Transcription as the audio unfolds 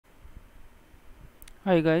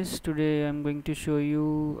Hi guys, today I'm going to show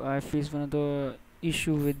you I faced one of the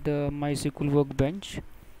issue with the MySQL workbench.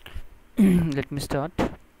 Let me start.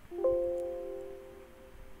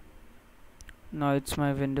 Now it's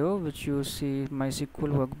my window which you see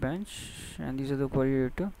MySQL workbench, and these are the query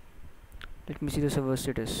editor. Let me see the server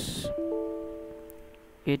status.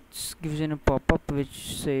 It gives in a pop-up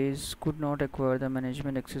which says could not acquire the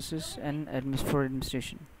management accesses and for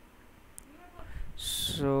administration.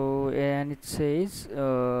 So and it says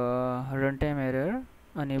runtime error,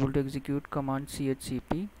 unable to execute command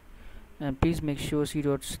chcp, and please make sure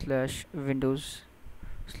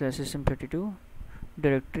c./windows/system32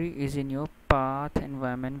 directory is in your path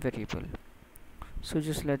environment variable. So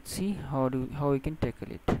just let's see how we can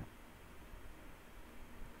tackle it.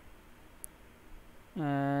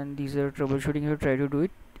 And these are troubleshooting. If you try to do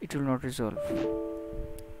it, it will not resolve,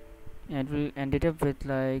 and we'll end it up with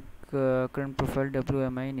like current profile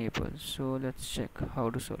WMI enabled. So let's check how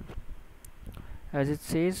to solve. As it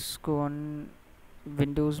says, go on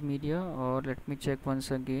Windows Media, or let me check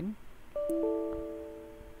once again.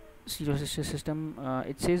 System,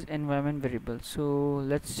 it says environment variable. So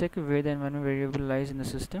let's check where the environment variable lies in the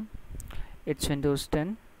system. It's Windows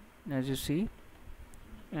 10, as you see,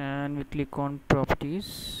 and we click on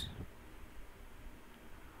properties,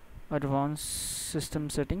 advanced system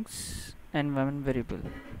settings, environment variable,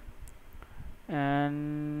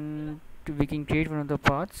 and we can create one of the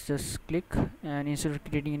paths. Just click, and instead of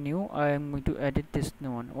creating a new, I am going to edit this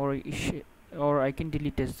new one, or I can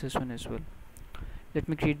delete this one as well. Let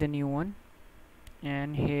me create the new one,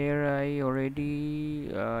 and here I already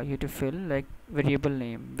here to fill like variable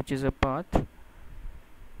name, which is a path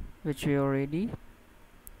which we already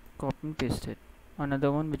copy and pasted. Another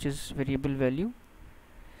one which is variable value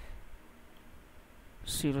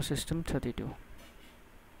 0 system 32.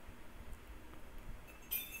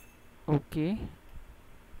 OK,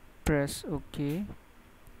 press OK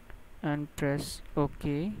and press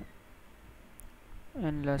OK,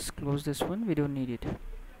 and let's close this one. We don't need it.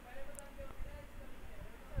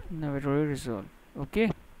 Now it already resolved.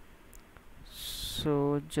 Okay,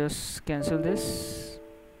 so just cancel this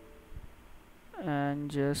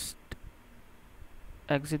and just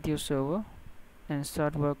exit your server and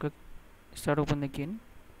start open again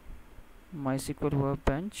MySQL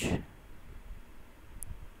workbench.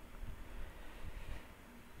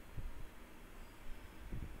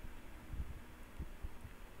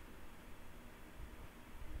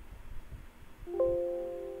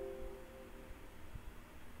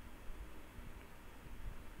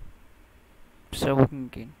 Start working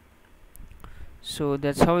again. So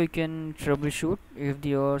that's how you can troubleshoot if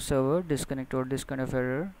your server disconnect or this kind of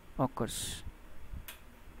error occurs.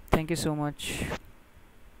 Thank you so much.